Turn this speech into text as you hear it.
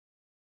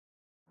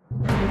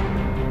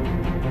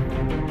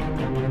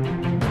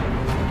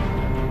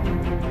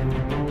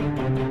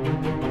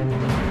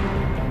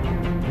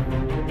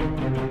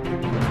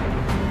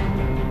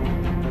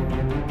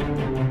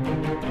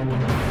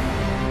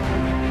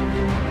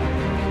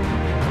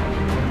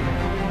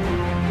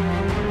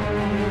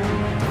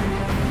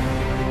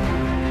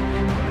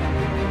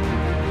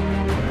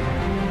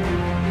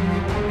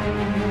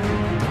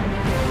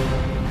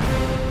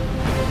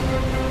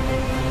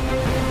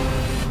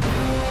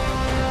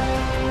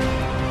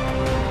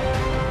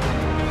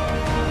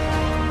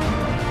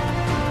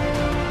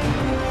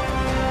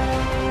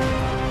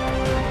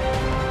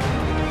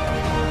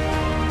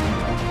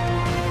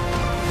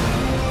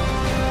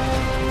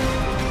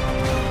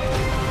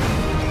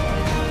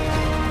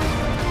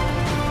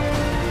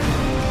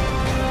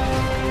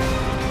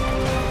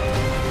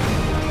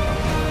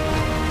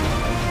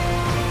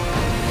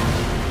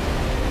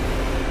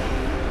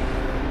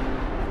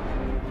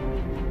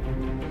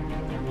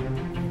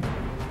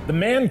The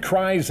man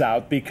cries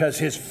out because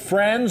his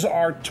friends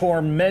are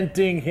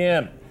tormenting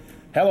him.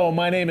 Hello,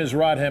 my name is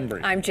Rod Hembree.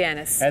 I'm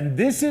Janice. And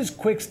this is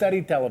Quick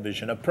Study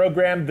Television, a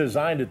program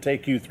designed to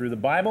take you through the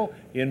Bible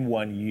in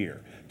 1 year.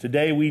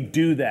 Today we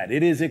do that.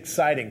 It is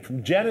exciting,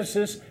 from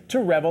Genesis to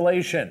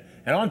Revelation.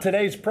 And on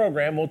today's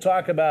program, we'll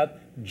talk about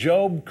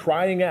Job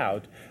crying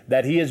out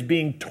that he is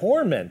being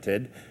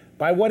tormented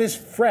by what his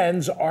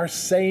friends are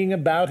saying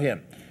about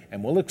him.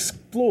 And we'll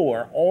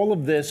explore all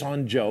of this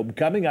on Job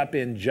coming up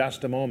in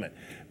just a moment.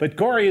 But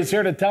Corey is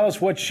here to tell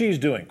us what she's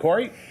doing.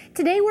 Corey?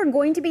 Today we're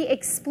going to be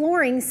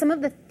exploring some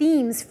of the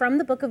themes from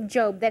the book of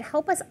Job that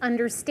help us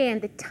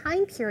understand the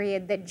time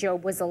period that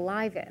Job was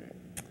alive in.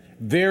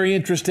 Very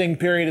interesting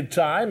period of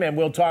time, and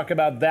we'll talk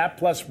about that.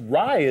 Plus,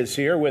 Rye is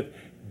here with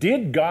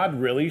Did God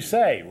Really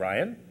Say?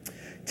 Ryan?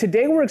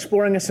 Today we're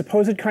exploring a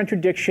supposed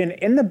contradiction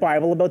in the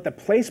Bible about the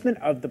placement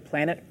of the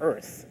planet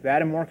Earth.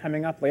 That and more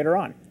coming up later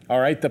on. All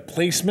right, the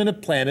placement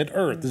of planet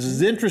Earth. This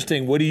is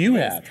interesting. What do you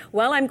have?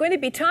 Well, I'm going to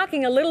be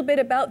talking a little bit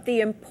about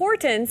the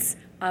importance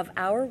of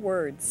our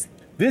words.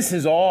 This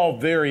is all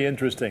very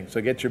interesting, so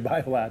get your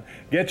Bible out.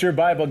 Get your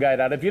Bible guide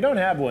out. If you don't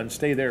have one,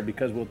 stay there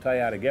because we'll tell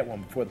you how to get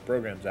one before the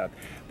program's out.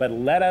 But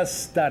let us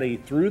study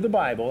through the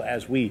Bible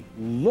as we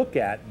look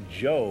at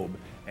Job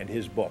and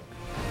his book.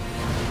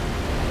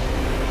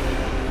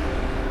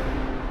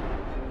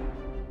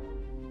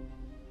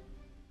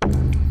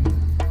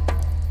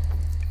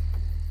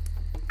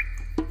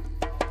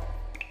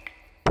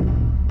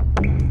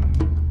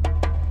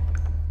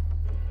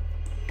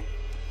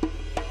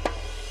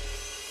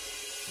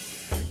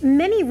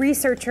 Many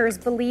researchers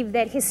believe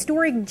that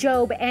historic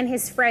Job and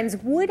his friends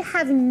would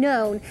have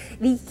known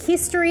the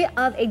history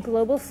of a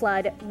global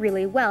flood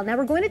really well. Now,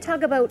 we're going to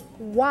talk about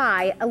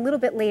why a little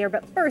bit later,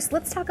 but first,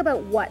 let's talk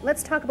about what?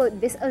 Let's talk about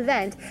this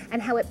event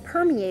and how it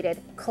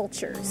permeated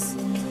cultures.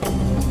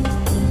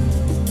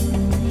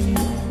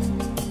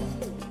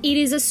 It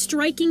is a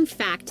striking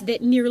fact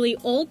that nearly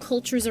all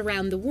cultures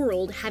around the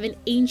world have an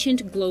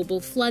ancient global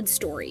flood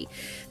story.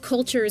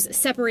 Cultures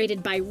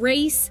separated by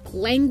race,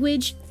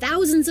 language,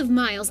 thousands of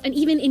miles, and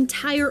even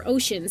entire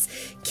oceans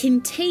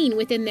contain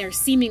within their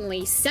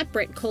seemingly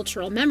separate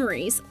cultural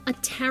memories a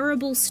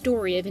terrible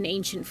story of an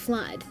ancient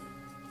flood.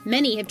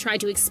 Many have tried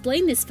to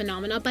explain this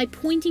phenomena by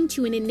pointing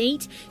to an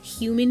innate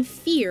human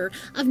fear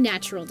of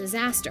natural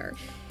disaster.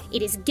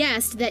 It is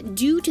guessed that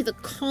due to the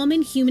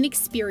common human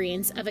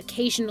experience of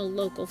occasional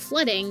local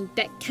flooding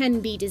that can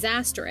be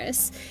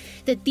disastrous,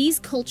 that these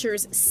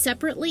cultures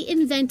separately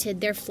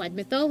invented their flood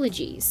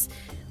mythologies.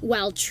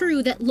 While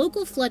true that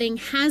local flooding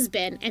has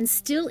been and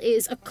still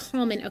is a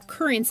common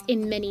occurrence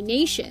in many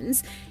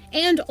nations,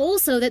 and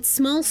also that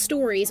small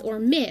stories or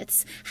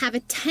myths have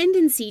a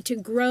tendency to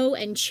grow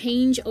and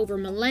change over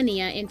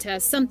millennia into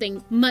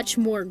something much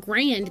more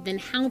grand than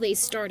how they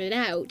started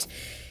out,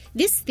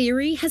 this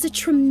theory has a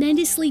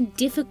tremendously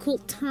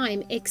difficult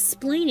time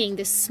explaining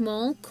the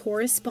small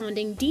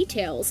corresponding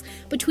details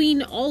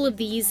between all of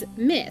these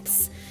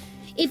myths.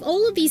 If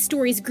all of these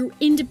stories grew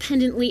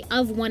independently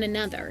of one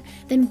another,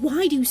 then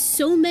why do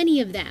so many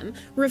of them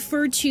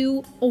refer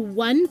to a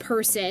one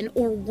person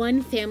or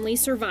one family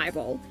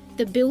survival,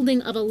 the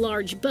building of a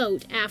large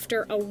boat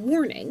after a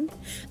warning,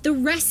 the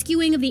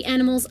rescuing of the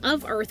animals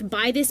of Earth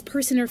by this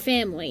person or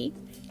family,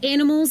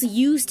 animals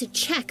used to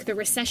check the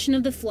recession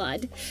of the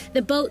flood,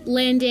 the boat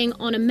landing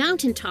on a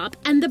mountaintop,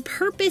 and the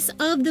purpose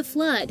of the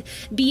flood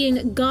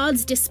being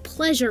God's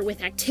displeasure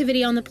with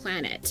activity on the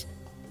planet?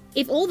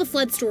 If all the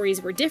flood stories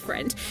were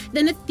different,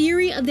 then a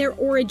theory of their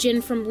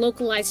origin from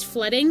localized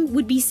flooding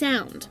would be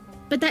sound.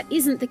 But that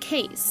isn't the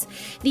case.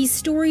 These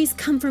stories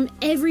come from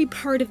every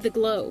part of the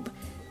globe.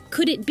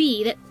 Could it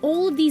be that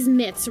all of these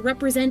myths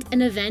represent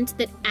an event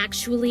that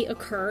actually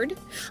occurred?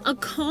 A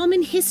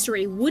common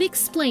history would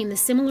explain the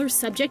similar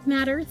subject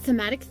matter,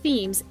 thematic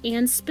themes,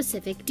 and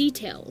specific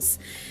details.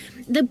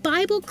 The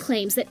Bible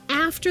claims that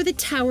after the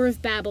Tower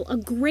of Babel, a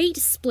great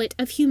split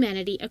of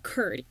humanity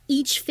occurred,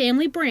 each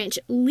family branch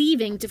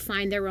leaving to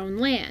find their own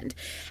land.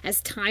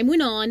 As time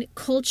went on,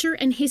 culture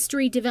and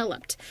history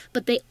developed,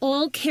 but they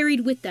all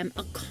carried with them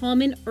a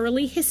common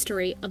early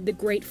history of the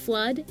Great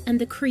Flood and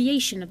the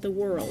creation of the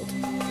world.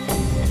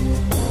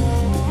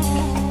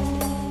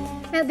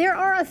 Now, there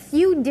are a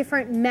few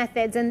different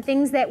methods and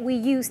things that we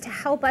use to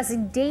help us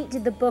date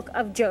the book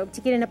of Job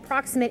to get an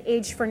approximate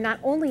age for not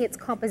only its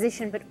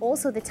composition, but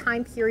also the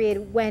time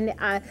period when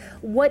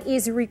what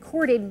is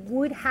recorded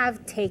would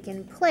have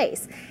taken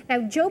place.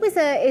 Now, Job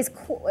is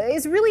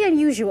really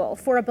unusual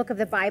for a book of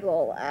the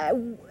Bible.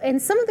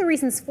 And some of the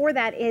reasons for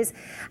that is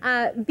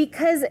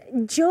because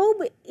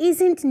Job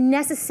isn't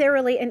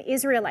necessarily an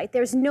Israelite.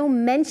 There's no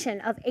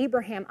mention of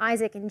Abraham,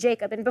 Isaac, and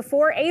Jacob. And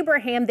before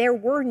Jacob, there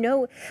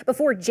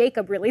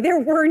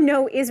were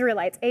no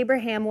Israelites.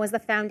 Abraham was the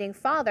founding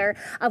father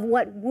of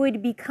what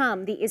would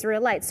become the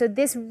Israelites. So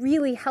this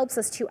really helps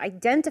us to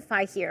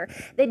identify here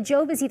that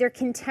Job is either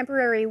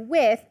contemporary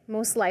with,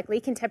 most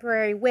likely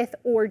contemporary with,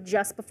 or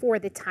just before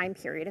the time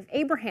period of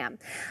Abraham.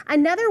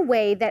 Another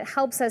way that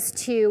helps us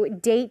to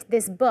date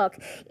this book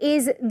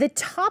is the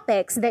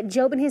topics that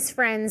Job and his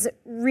friends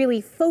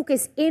really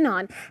focus in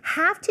on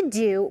have to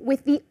do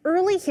with the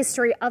early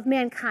history of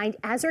mankind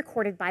as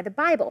recorded by the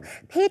Bible.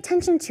 Pay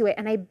attention to it,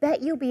 and I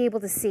bet you'll be able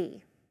to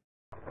see.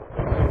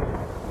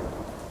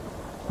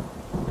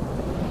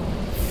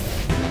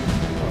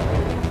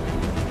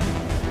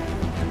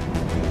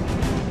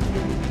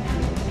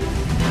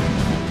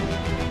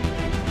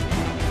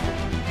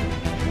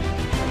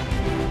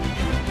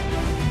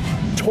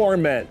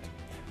 Torment.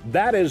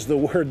 That is the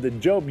word that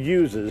Job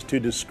uses to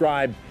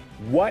describe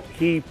what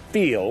he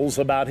feels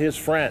about his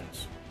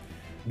friends.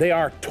 They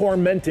are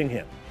tormenting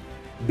him.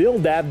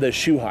 Bildad the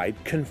Shuhite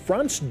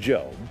confronts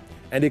Job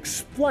and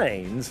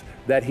explains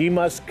that he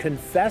must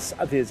confess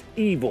of his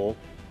evil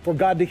for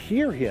God to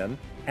hear him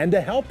and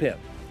to help him.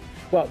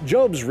 Well,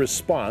 Job's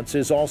response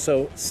is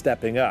also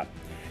stepping up.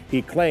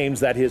 He claims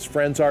that his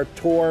friends are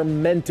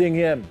tormenting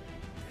him.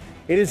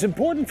 It is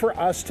important for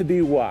us to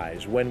be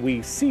wise when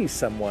we see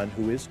someone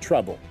who is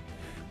troubled.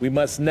 We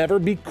must never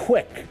be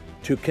quick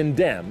to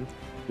condemn.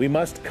 We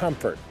must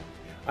comfort.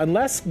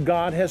 Unless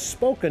God has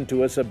spoken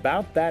to us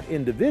about that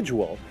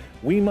individual,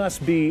 we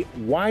must be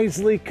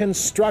wisely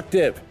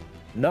constructive,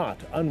 not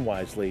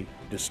unwisely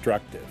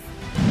destructive.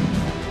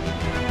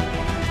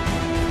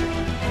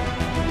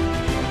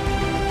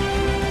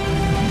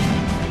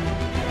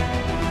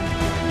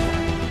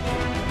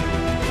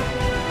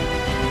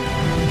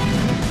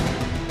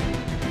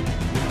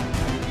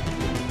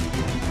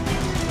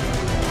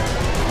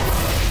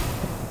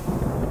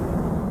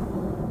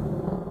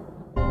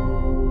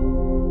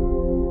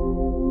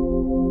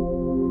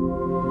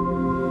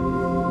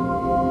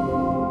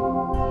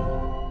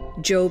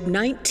 Job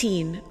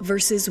 19,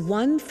 verses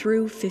 1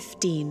 through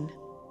 15.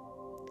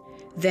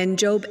 Then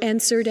Job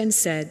answered and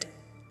said,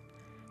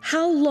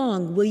 "How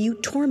long will you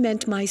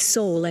torment my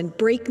soul and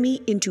break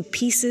me into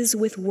pieces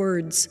with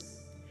words?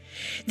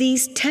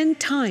 These 10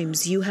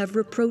 times you have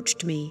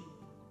reproached me.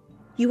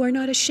 You are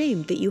not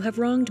ashamed that you have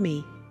wronged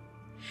me.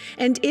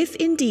 And if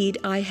indeed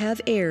I have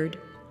erred,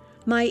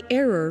 my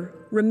error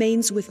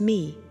remains with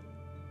me.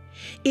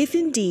 If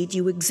indeed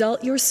you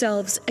exalt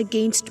yourselves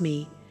against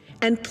me,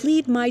 and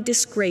plead my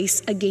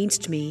disgrace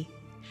against me,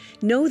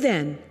 know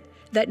then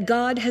that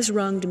God has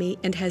wronged me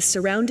and has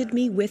surrounded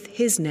me with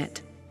his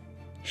net.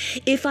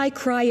 If I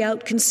cry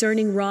out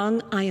concerning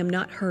wrong, I am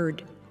not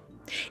heard.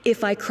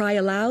 If I cry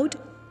aloud,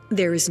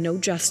 there is no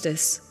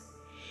justice.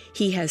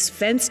 He has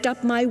fenced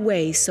up my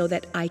way so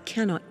that I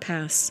cannot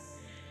pass,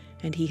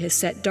 and he has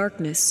set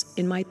darkness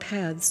in my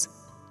paths.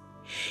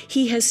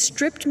 He has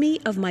stripped me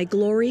of my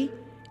glory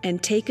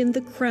and taken the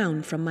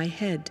crown from my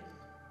head.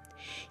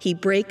 He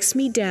breaks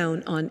me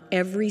down on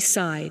every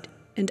side,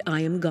 and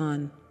I am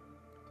gone.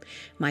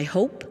 My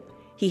hope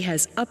he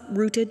has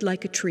uprooted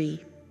like a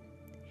tree.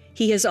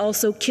 He has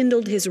also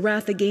kindled his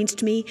wrath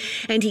against me,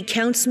 and he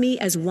counts me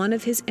as one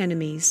of his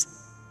enemies.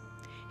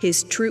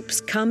 His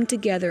troops come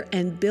together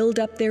and build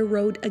up their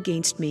road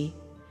against me.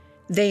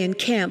 They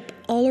encamp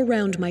all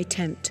around my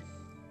tent.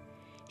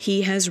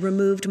 He has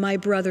removed my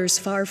brothers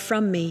far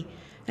from me,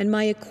 and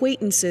my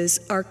acquaintances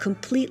are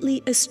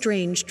completely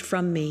estranged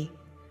from me.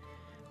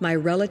 My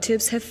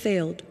relatives have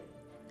failed,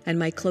 and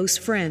my close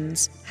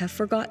friends have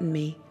forgotten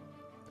me.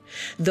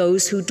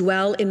 Those who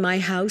dwell in my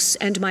house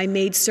and my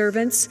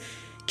maidservants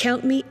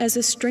count me as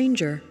a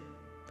stranger.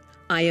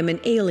 I am an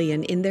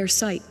alien in their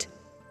sight.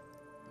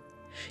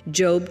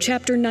 Job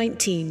chapter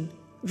 19,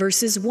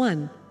 verses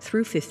 1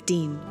 through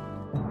 15.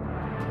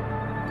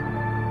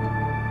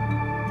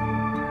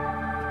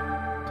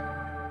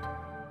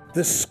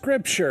 The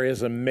scripture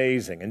is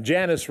amazing, and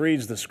Janice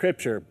reads the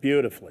scripture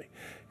beautifully,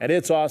 and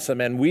it's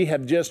awesome. And we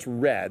have just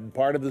read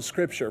part of the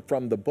scripture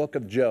from the book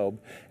of Job,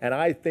 and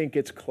I think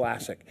it's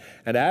classic.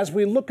 And as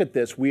we look at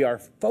this, we are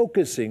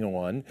focusing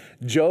on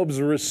Job's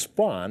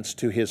response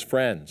to his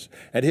friends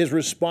and his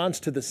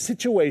response to the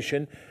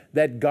situation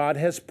that God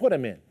has put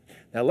him in.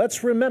 Now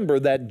let's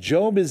remember that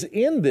Job is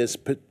in this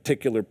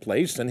particular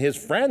place, and his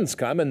friends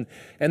come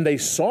and they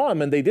saw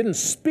him, and they didn't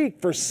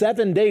speak for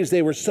 7 days.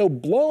 They were so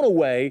blown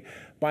away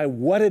by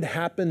what had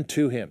happened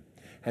to him.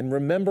 And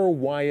remember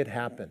why it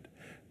happened.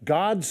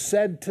 God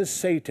said to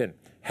Satan,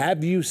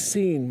 "Have you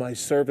seen my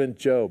servant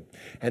Job?"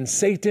 And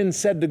Satan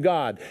said to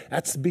God,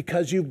 "That's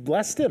because you've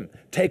blessed him.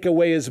 Take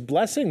away his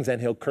blessings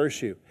and he'll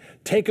curse you.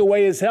 Take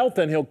away his health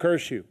and he'll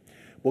curse you."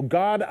 Well,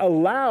 God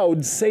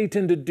allowed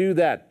Satan to do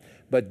that.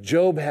 But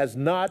Job has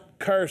not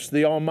cursed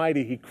the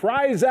Almighty. He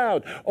cries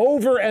out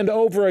over and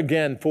over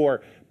again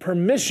for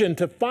permission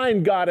to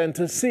find God and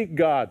to seek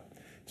God.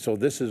 So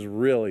this is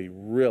really,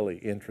 really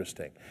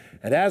interesting.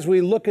 And as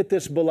we look at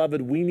this,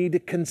 beloved, we need to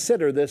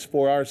consider this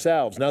for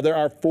ourselves. Now, there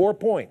are 4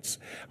 points.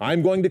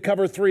 I'm going to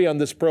cover 3 on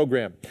this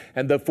program.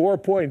 And the 4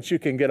 points you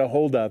can get a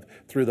hold of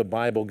through the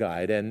Bible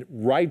Guide. And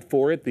write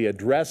for it. The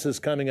address is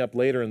coming up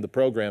later in the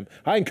program.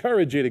 I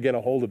encourage you to get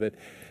a hold of it.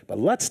 But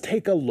let's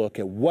take a look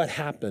at what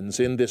happens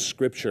in this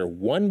scripture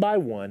one by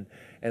one,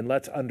 and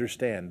let's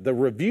understand. The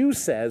review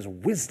says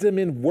wisdom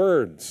in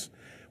words.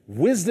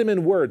 Wisdom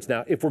in words.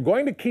 Now, if we're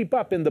going to keep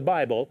up in the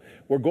Bible,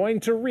 we're going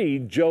to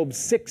read Job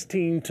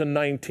 16 to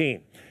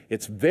 19.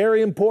 It's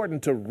very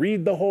important to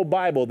read the whole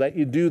Bible, that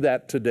you do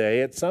that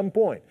today at some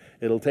point.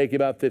 It'll take you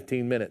about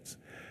 15 minutes.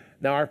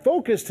 Now, our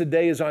focus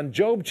today is on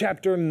Job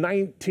chapter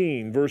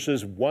 19,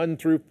 verses 1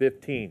 through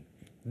 15.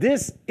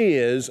 This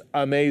is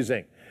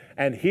amazing.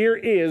 And here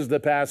is the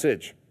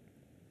passage.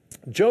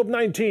 Job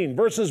 19,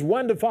 verses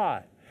 1 to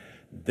 5.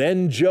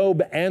 Then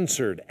Job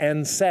answered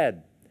and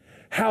said,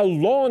 "How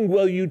long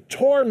will you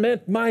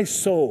torment my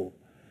soul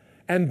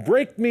and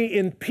break me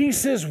in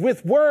pieces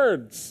with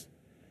words?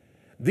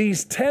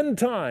 These 10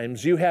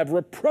 times you have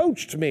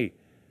reproached me.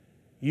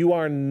 You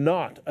are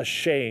not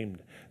ashamed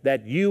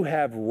that you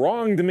have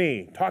wronged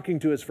me," talking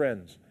to his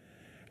friends.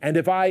 "And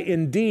if I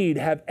indeed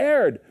have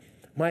erred,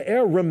 my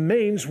error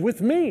remains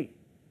with me.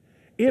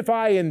 If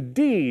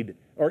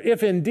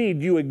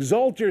indeed you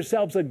exalt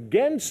yourselves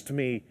against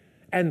me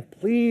and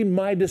plead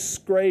my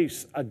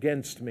disgrace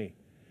against me."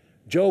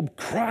 Job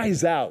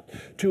cries out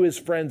to his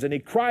friends, and he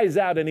cries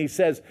out and he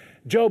says,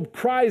 Job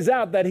cries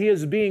out that he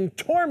is being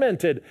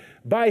tormented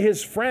by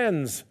his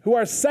friends who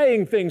are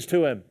saying things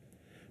to him.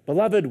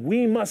 Beloved,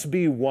 we must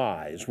be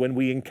wise when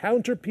we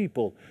encounter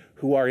people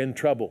who are in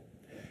trouble.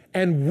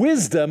 And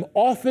wisdom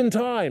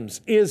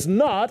oftentimes is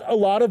not a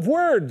lot of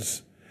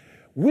words.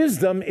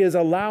 Wisdom is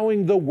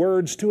allowing the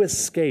words to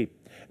escape,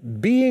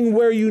 being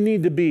where you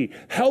need to be,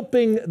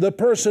 helping the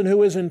person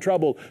who is in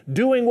trouble,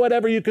 doing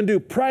whatever you can do,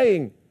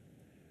 praying,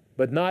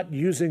 but not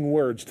using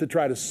words to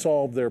try to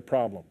solve their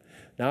problem.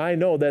 Now, I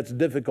know that's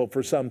difficult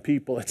for some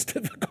people. It's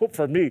difficult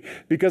for me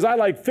because I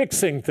like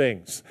fixing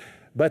things.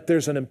 But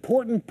there's an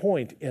important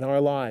point in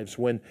our lives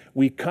when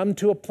we come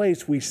to a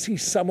place, we see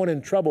someone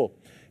in trouble,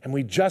 and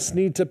we just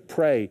need to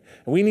pray.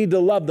 And we need to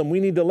love them. We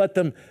need to let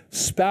them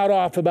spout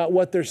off about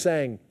what they're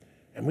saying.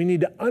 And we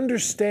need to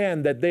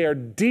understand that they are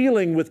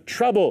dealing with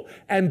trouble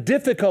and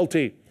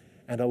difficulty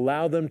and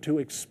allow them to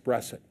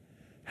express it.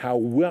 How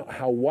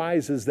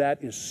wise is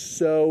that is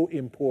so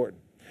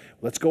important.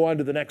 Let's go on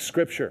to the next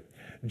scripture.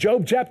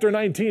 Job chapter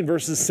 19,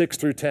 verses 6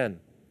 through 10.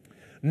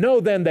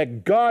 "Know then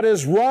that God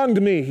has wronged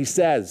me," he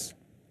says,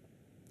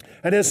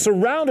 "and has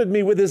surrounded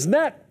me with his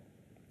net.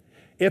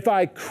 If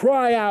I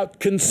cry out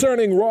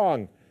concerning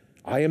wrong,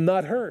 I am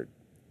not heard.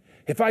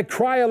 If I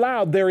cry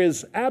aloud, there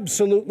is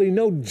absolutely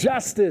no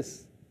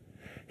justice.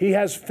 He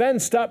has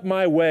fenced up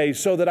my way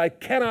so that I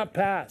cannot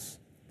pass,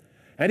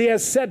 and he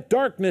has set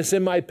darkness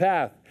in my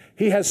path.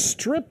 He has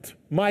stripped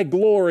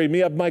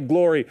me of my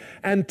glory,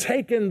 and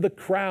taken the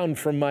crown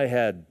from my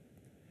head.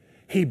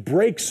 He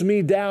breaks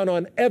me down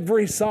on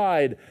every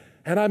side,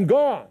 and I'm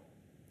gone.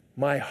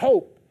 My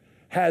hope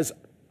has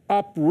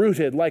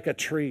uprooted like a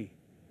tree."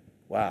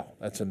 Wow,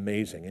 that's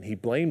amazing. And he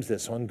blames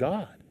this on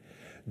God.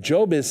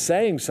 Job is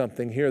saying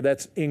something here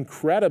that's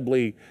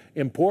incredibly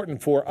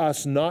important for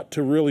us not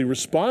to really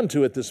respond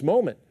to at this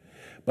moment.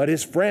 But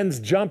his friends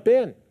jump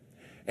in.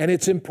 And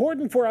it's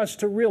important for us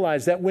to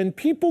realize that when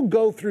people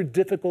go through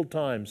difficult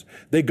times,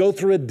 they go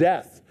through a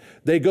death,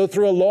 they go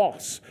through a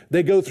loss,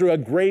 they go through a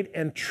great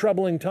and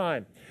troubling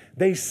time,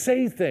 they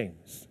say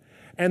things.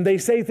 And they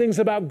say things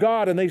about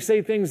God, and they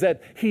say things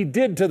that he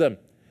did to them.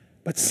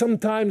 But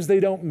sometimes they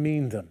don't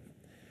mean them.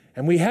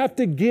 And we have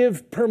to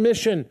give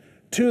permission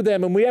to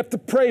them, and we have to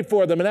pray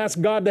for them and ask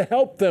God to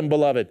help them,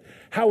 beloved.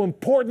 How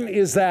important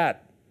is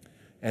that?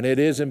 And it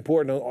is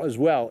important as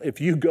well. If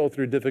you go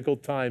through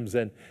difficult times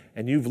and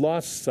you've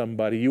lost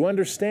somebody, you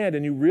understand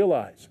and you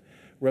realize,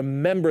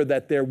 remember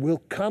that there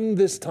will come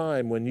this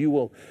time when you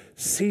will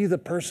see the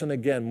person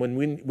again,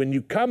 when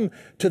you come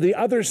to the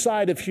other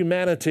side of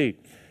humanity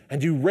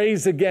and you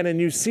raise again and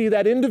you see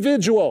that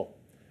individual,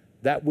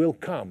 that will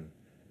come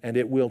and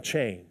it will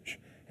change.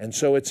 And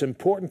so it's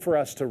important for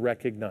us to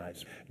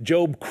recognize.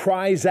 Job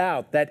cries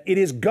out that it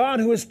is God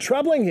who is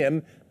troubling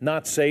him,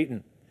 not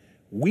Satan.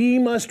 We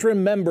must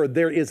remember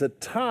there is a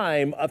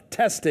time of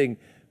testing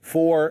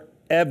for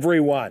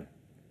everyone.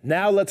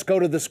 Now let's go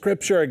to the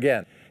scripture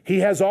again. He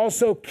has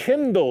also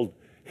kindled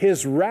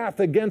his wrath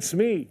against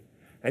me,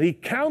 and he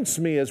counts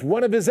me as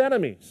one of his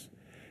enemies.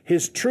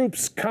 His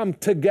troops come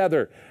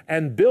together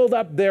and build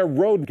up their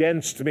road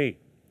against me.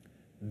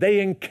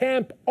 They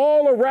encamp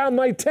all around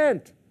my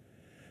tent.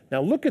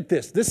 Now look at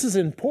this. This is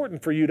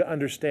important for you to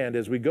understand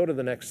as we go to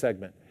the next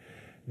segment.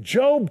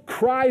 Job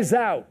cries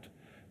out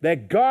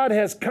that God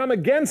has come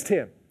against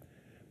him,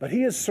 but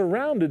he is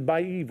surrounded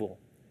by evil.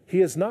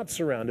 He is not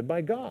surrounded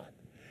by God.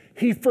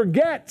 He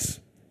forgets.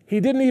 He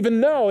didn't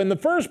even know in the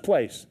first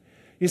place.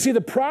 You see,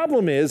 the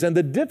problem is, and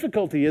the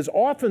difficulty is,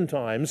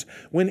 oftentimes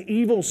when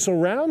evil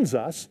surrounds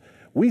us,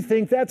 we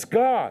think that's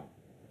God.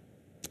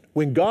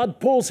 When God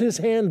pulls his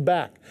hand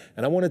back,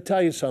 and I want to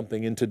tell you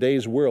something, in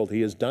today's world,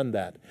 he has done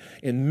that.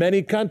 In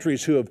many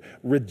countries who have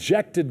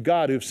rejected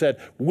God, who've said,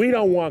 we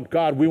don't want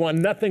God, we want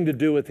nothing to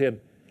do with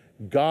him,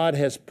 God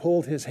has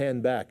pulled his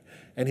hand back.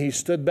 And he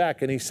stood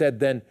back and he said,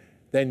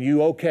 then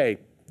you okay.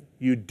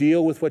 You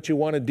deal with what you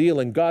want to deal,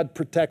 and God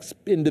protects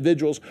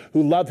individuals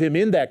who love him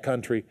in that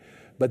country.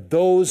 But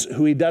those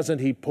who he doesn't,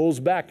 he pulls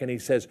back and he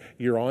says,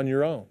 you're on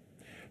your own.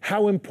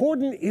 How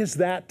important is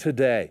that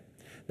today?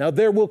 Now,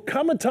 there will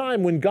come a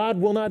time when God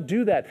will not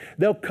do that.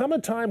 There'll come a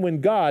time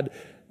when God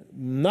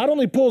not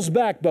only pulls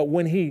back, but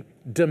when he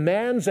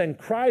demands and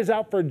cries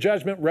out for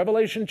judgment,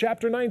 Revelation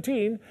chapter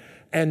 19,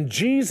 and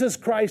Jesus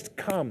Christ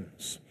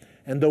comes,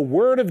 and the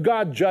Word of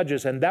God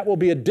judges, and that will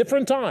be a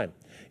different time.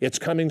 It's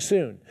coming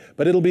soon,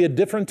 but it'll be a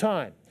different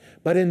time.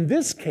 But in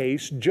this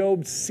case,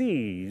 Job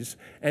sees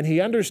and he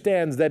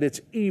understands that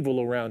it's evil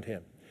around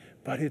him.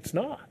 But it's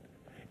not.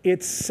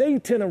 It's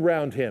Satan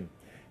around him.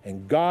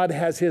 And God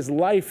has his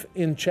life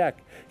in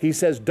check. He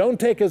says, don't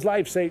take his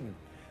life, Satan.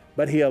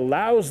 But he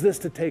allows this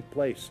to take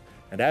place.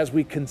 And as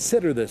we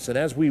consider this and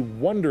as we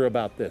wonder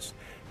about this,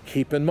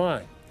 keep in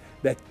mind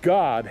that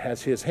God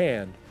has his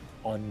hand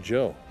on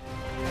Job.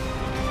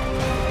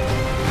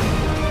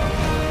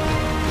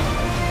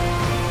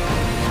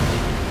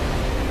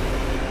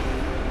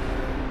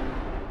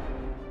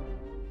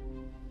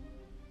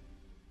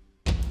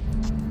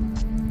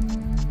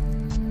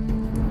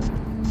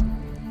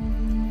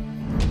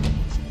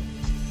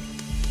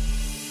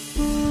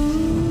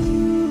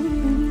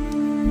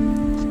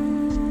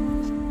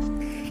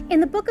 In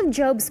the book of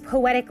Job's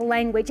poetic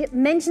language, it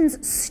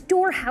mentions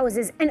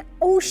storehouses and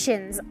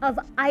oceans of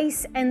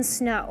ice and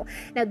snow.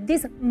 Now,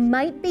 this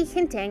might be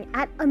hinting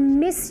at a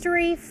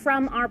mystery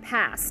from our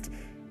past,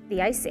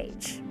 the Ice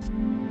Age.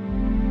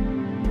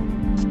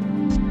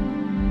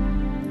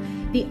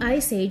 The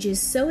Ice Age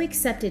is so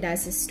accepted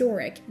as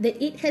historic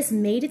that it has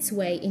made its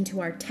way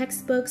into our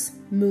textbooks,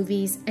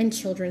 movies, and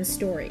children's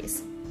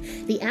stories.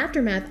 The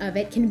aftermath of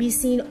it can be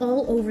seen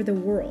all over the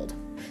world.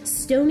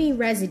 Stony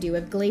residue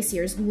of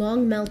glaciers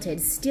long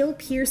melted still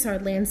pierce our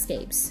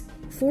landscapes.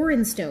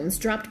 Foreign stones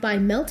dropped by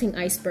melting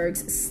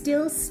icebergs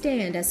still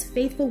stand as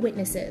faithful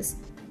witnesses.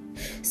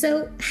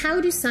 So, how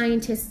do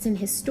scientists and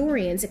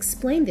historians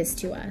explain this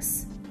to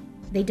us?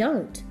 They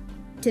don't.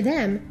 To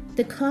them,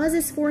 the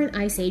causes for an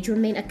ice age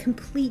remain a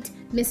complete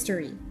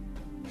mystery.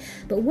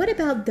 But what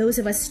about those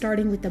of us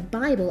starting with the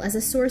Bible as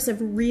a source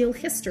of real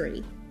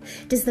history?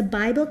 Does the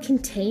Bible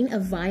contain a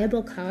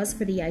viable cause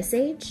for the Ice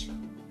Age?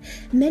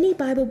 Many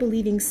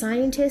Bible-believing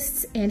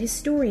scientists and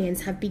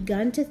historians have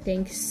begun to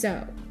think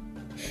so.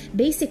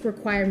 Basic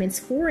requirements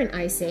for an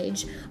ice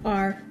age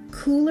are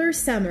cooler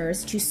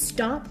summers to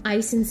stop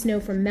ice and snow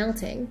from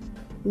melting,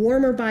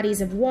 warmer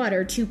bodies of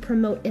water to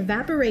promote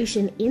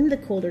evaporation in the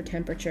colder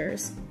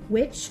temperatures,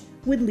 which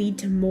would lead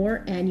to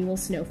more annual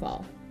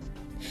snowfall.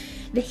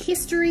 The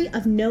history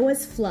of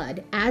Noah's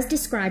flood, as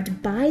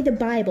described by the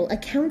Bible,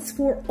 accounts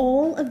for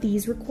all of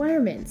these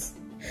requirements.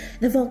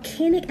 The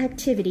volcanic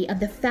activity of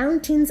the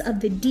fountains of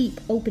the deep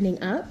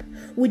opening up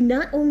would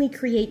not only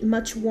create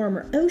much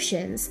warmer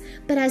oceans,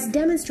 but as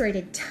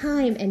demonstrated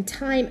time and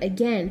time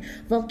again,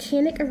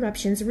 volcanic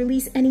eruptions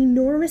release an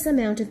enormous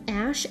amount of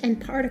ash and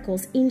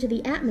particles into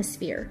the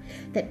atmosphere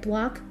that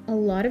block a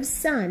lot of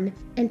sun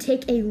and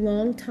take a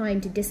long time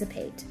to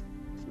dissipate.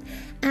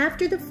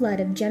 After the flood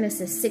of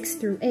Genesis 6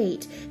 through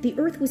 8, the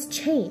earth was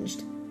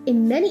changed.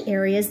 In many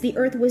areas, the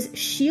earth was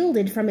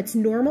shielded from its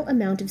normal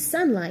amount of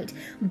sunlight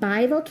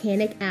by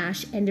volcanic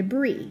ash and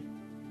debris.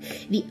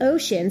 The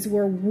oceans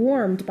were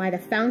warmed by the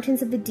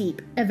fountains of the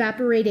deep,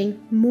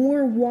 evaporating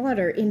more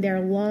water in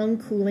their long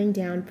cooling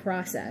down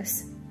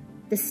process.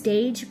 The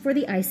stage for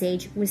the Ice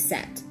Age was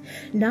set,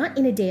 not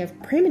in a day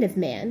of primitive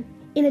man,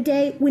 in a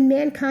day when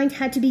mankind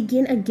had to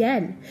begin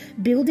again,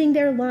 building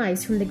their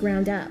lives from the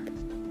ground up.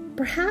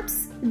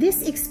 Perhaps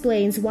this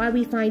explains why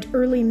we find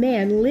early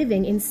man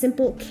living in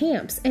simple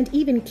camps and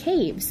even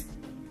caves.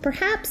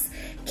 Perhaps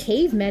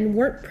cavemen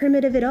weren't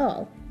primitive at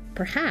all.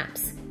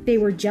 Perhaps they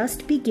were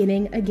just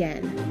beginning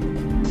again.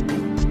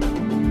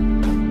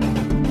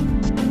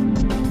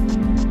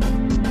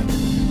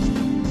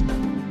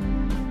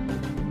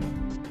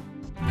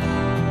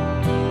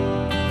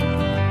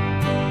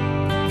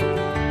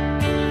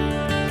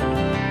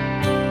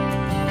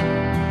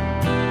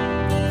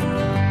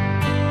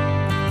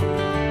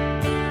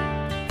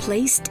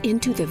 Placed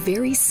into the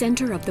very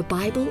center of the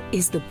Bible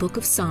is the Book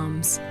of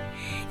Psalms.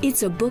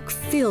 It's a book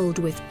filled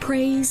with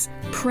praise,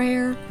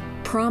 prayer,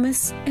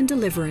 promise, and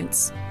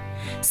deliverance.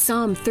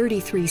 Psalm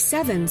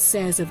 33:7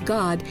 says of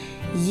God,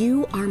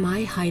 "You are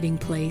my hiding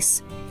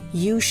place.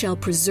 You shall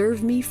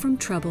preserve me from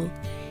trouble.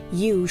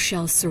 You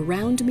shall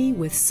surround me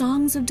with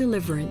songs of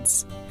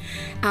deliverance."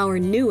 Our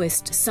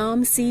newest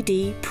Psalm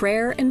CD,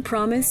 Prayer and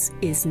Promise,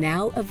 is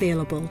now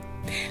available.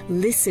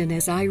 Listen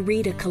as I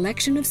read a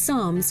collection of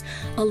psalms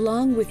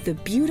along with the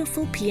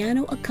beautiful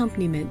piano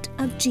accompaniment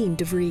of Jean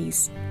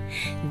DeVries.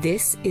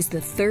 This is the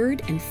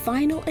third and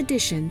final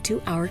addition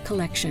to our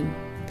collection.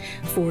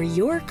 For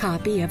your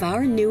copy of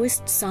our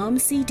newest Psalm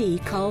CD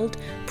called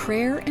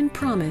Prayer and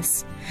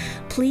Promise,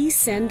 please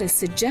send a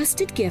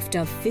suggested gift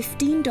of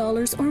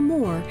 $15 or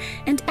more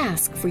and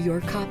ask for your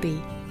copy.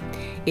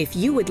 If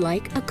you would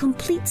like a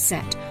complete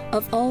set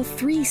of all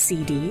 3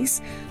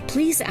 CDs,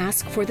 please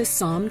ask for the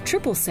Psalm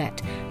Triple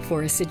Set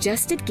for a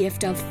suggested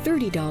gift of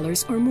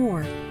 $30 or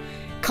more.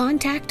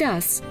 Contact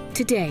us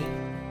today.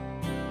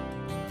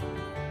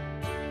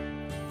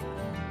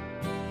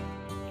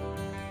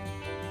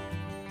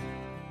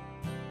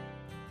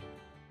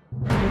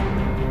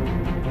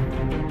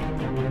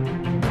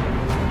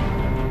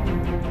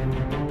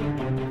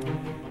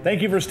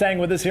 Thank you for staying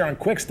with us here on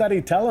Quick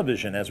Study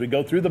Television as we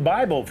go through the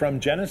Bible from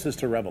Genesis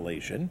to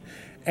Revelation.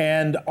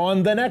 And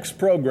on the next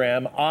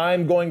program,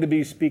 I'm going to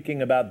be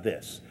speaking about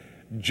this.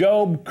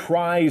 Job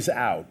cries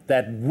out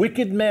that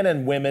wicked men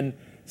and women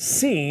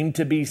seem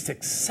to be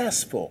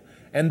successful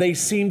and they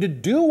seem to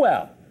do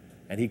well.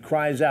 And he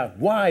cries out,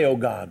 "Why, oh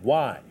God,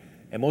 why?"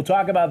 And we'll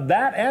talk about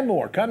that and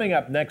more coming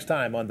up next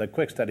time on the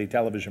Quick Study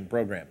Television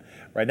program.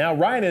 Right now,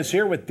 Ryan is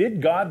here with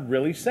Did God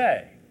Really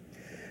Say?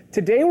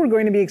 Today we're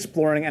going to be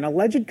exploring an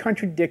alleged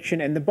contradiction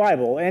in the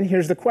Bible, and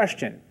here's the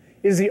question.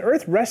 Is the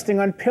earth resting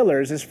on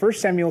pillars, as 1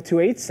 Samuel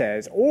 2:8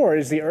 says, or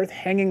is the earth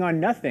hanging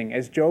on nothing,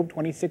 as Job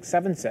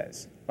 26:7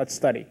 says? Let's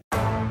study.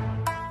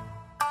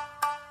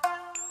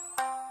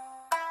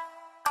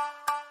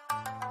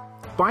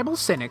 Bible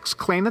cynics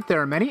claim that there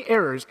are many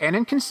errors and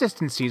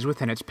inconsistencies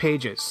within its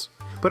pages.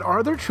 But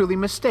are there truly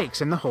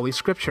mistakes in the Holy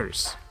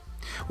Scriptures?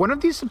 One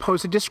of these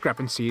supposed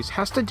discrepancies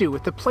has to do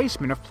with the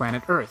placement of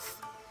planet Earth.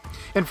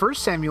 In 1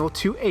 Samuel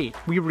 2:8,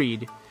 we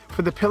read,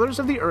 "For the pillars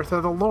of the earth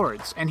are the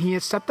Lord's, and he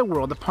has set the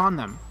world upon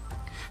them."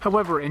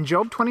 However, in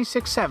Job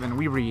 26:7,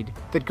 we read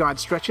that God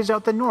stretches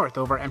out the north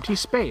over empty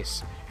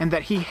space, and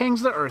that he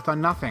hangs the earth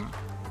on nothing.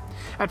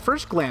 At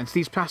first glance,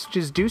 these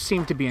passages do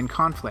seem to be in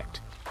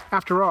conflict.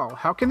 After all,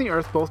 how can the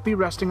earth both be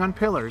resting on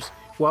pillars,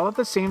 while at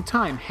the same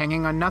time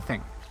hanging on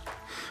nothing?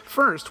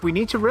 First, we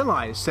need to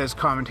realize, says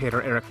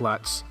commentator Eric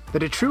Lutz,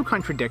 that a true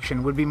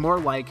contradiction would be more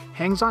like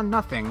hangs on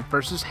nothing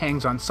versus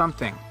hangs on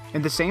something,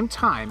 in the same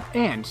time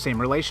and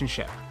same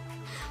relationship.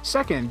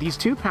 Second, these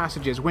two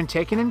passages, when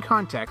taken in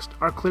context,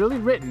 are clearly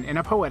written in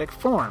a poetic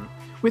form,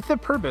 with the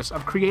purpose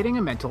of creating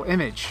a mental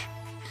image.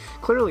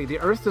 Clearly, the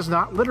earth does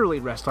not literally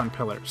rest on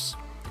pillars.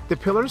 The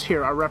pillars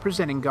here are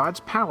representing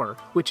God's power,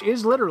 which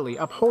is literally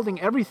upholding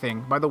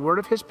everything by the word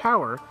of his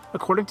power,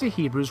 according to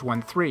Hebrews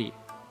 1:3.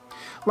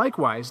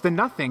 Likewise, the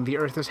nothing the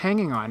earth is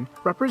hanging on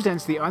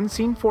represents the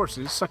unseen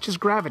forces such as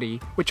gravity,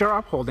 which are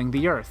upholding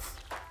the earth.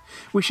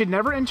 We should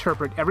never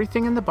interpret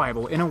everything in the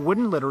Bible in a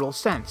wooden literal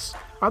sense,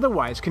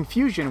 otherwise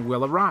confusion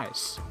will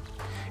arise.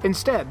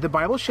 Instead, the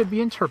Bible should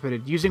be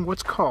interpreted using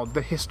what's called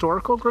the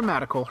historical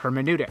grammatical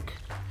hermeneutic.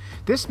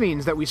 This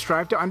means that we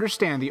strive to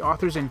understand the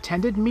author's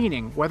intended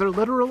meaning, whether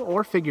literal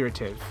or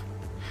figurative.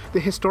 The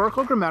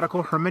historical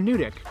grammatical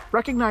hermeneutic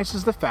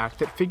recognizes the fact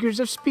that figures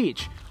of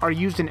speech are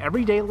used in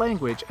everyday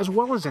language as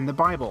well as in the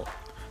Bible,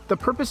 the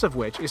purpose of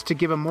which is to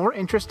give a more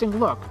interesting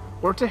look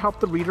or to help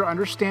the reader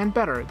understand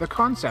better the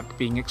concept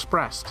being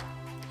expressed.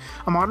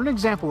 A modern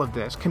example of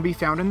this can be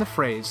found in the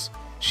phrase,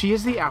 "She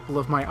is the apple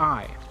of my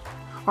eye."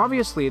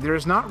 Obviously, there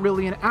is not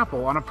really an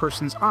apple on a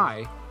person's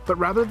eye, but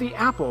rather the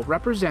apple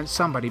represents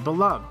somebody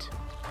beloved.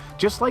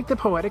 Just like the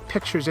poetic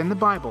pictures in the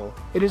Bible,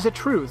 it is a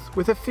truth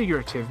with a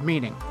figurative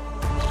meaning.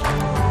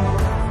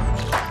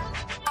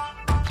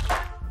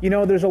 You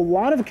know, there's a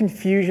lot of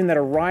confusion that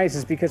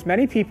arises because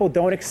many people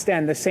don't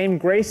extend the same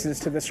graces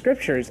to the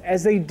scriptures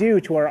as they do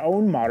to our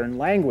own modern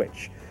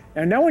language.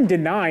 Now, no one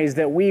denies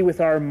that we, with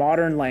our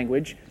modern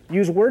language,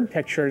 use word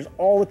pictures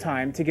all the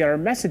time to get our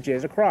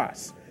messages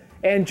across.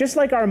 And just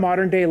like our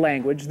modern day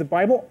language, the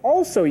Bible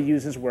also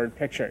uses word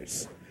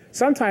pictures,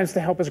 sometimes to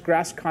help us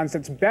grasp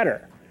concepts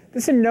better.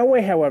 This in no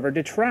way, however,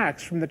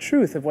 detracts from the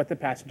truth of what the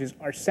passages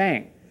are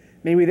saying.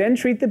 May we then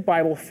treat the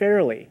Bible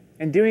fairly.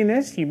 In doing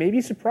this, you may be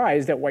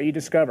surprised at what you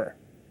discover.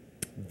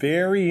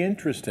 Very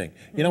interesting.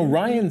 You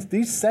know,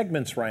 these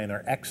segments, Ryan,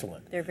 are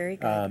excellent. They're very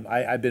good.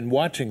 I've been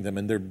watching them,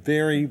 and they're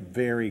very,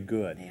 very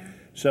good. They are.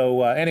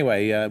 So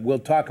anyway, we'll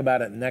talk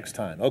about it next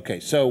time. Okay,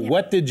 so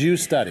what did you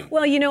study?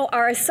 Well, you know,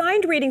 our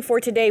assigned reading for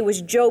today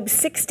was Job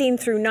 16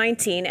 through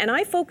 19, and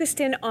I focused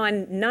in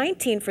on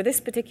 19 for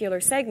this particular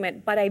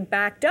segment, but I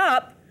backed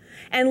up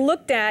and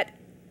looked at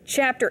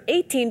chapter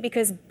 18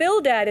 because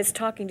Bildad is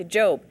talking to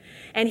Job.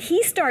 And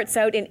he starts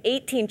out in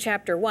 18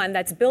 chapter 1,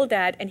 that's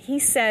Bildad, and he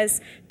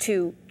says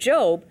to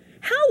Job,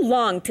 "How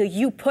long till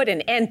you put an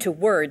end to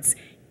words?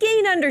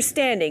 Gain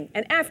understanding,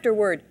 and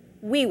afterward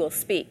we will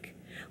speak."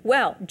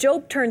 Well,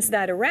 Job turns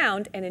that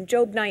around, and in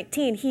Job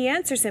 19, he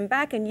answers him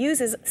back and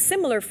uses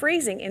similar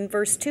phrasing in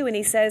verse 2, and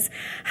he says,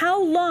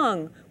 "How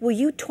long will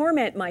you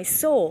torment my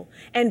soul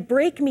and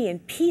break me in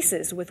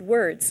pieces with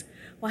words?"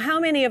 Well,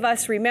 how many of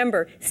us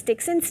remember,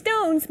 "Sticks and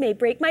stones may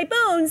break my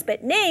bones,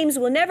 but names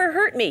will never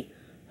hurt me"?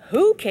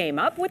 Who came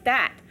up with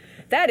that?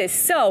 That is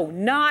so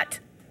not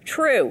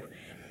true.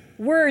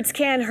 Words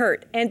can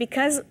hurt, and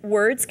because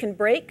words can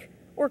break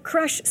or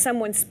crush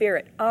someone's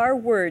spirit, our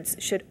words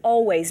should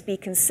always be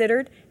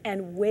considered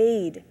and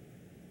weighed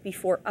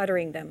before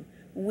uttering them.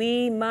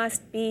 We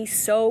must be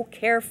so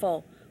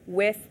careful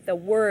with the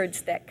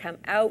words that come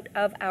out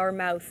of our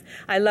mouth.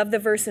 I love the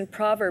verse in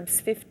Proverbs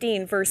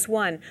 15, verse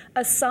 1.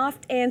 "A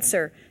soft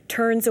answer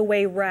turns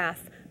away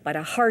wrath, but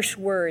a harsh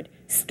word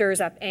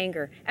stirs up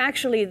anger."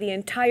 Actually, the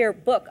entire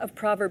book of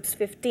Proverbs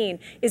 15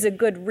 is a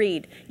good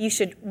read. You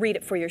should read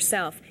it for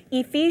yourself.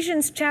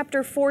 Ephesians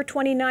chapter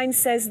 4:29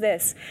 says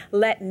this,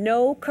 "Let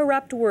no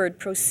corrupt word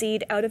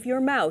proceed out of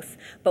your mouth,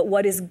 but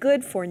what is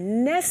good for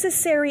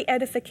necessary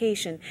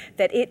edification,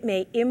 that it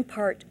may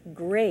impart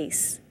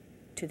grace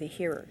to the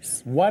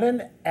hearers." What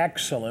an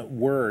excellent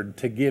word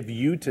to give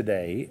you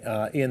today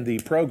in the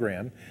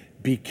program.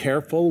 Be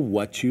careful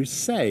what you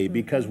say,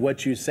 because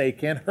what you say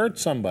can hurt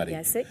somebody.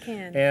 Yes, it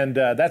can. And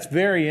that's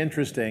very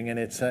interesting, and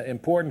it's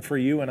important for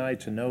you and I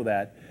to know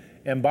that.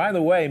 And by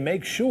the way,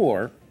 make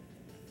sure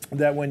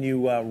that when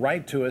you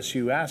write to us,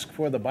 you ask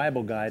for the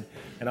Bible Guide,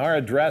 and our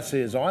address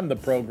is on the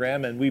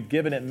program, and we've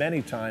given it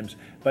many times,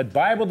 but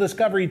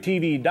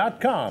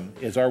BibleDiscoveryTV.com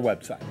is our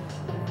website.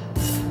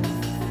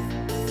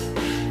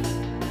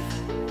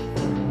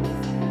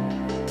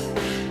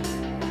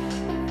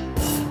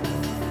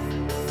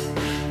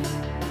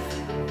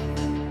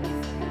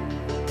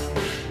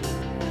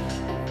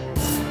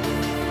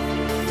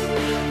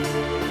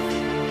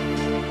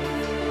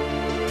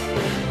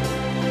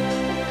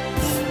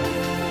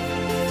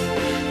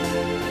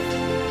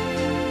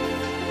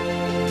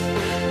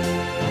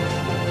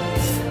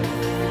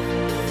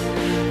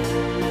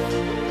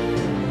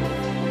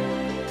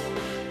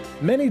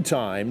 Many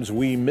times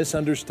we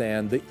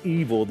misunderstand the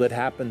evil that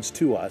happens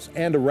to us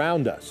and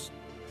around us.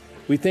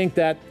 We think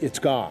that it's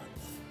God.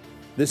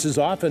 This is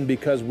often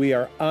because we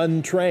are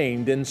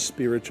untrained in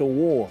spiritual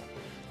war.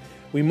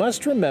 We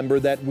must remember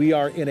that we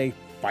are in a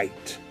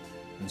fight.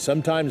 And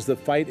sometimes the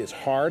fight is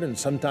hard and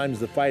sometimes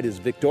the fight is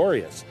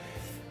victorious.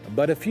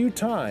 But a few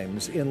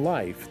times in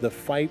life, the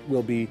fight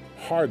will be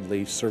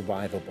hardly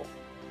survivable.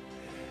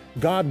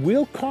 God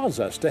will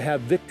cause us to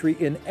have victory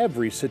in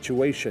every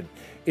situation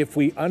if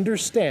we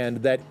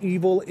understand that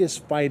evil is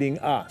fighting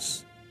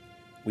us.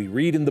 We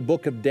read in the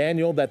book of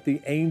Daniel that the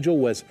angel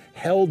was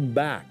held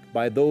back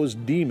by those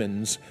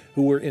demons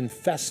who were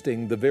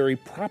infesting the very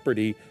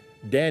property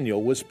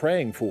Daniel was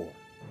praying for.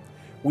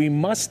 We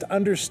must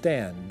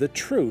understand the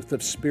truth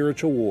of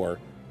spiritual war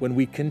when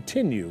we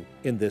continue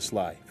in this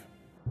life.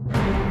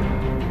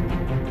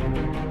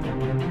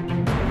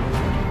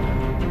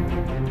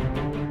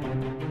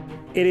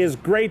 It is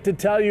great to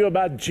tell you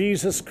about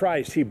Jesus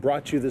Christ. He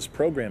brought you this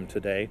program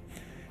today,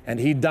 and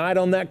He died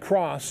on that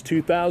cross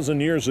 2,000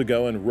 years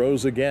ago and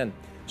rose again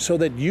so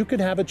that you could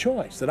have a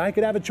choice, that I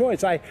could have a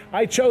choice.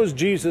 I chose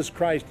Jesus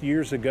Christ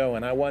years ago,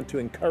 and I want to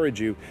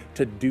encourage you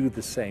to do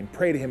the same.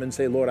 Pray to Him and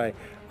say, Lord,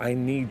 I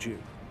need you,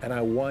 and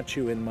I want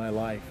you in my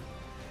life.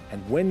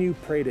 And when you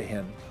pray to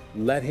Him,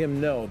 let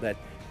Him know that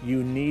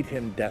you need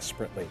Him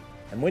desperately.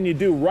 And when you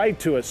do, write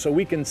to us so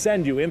we can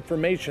send you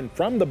information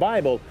from the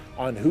Bible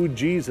on who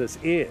Jesus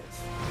is.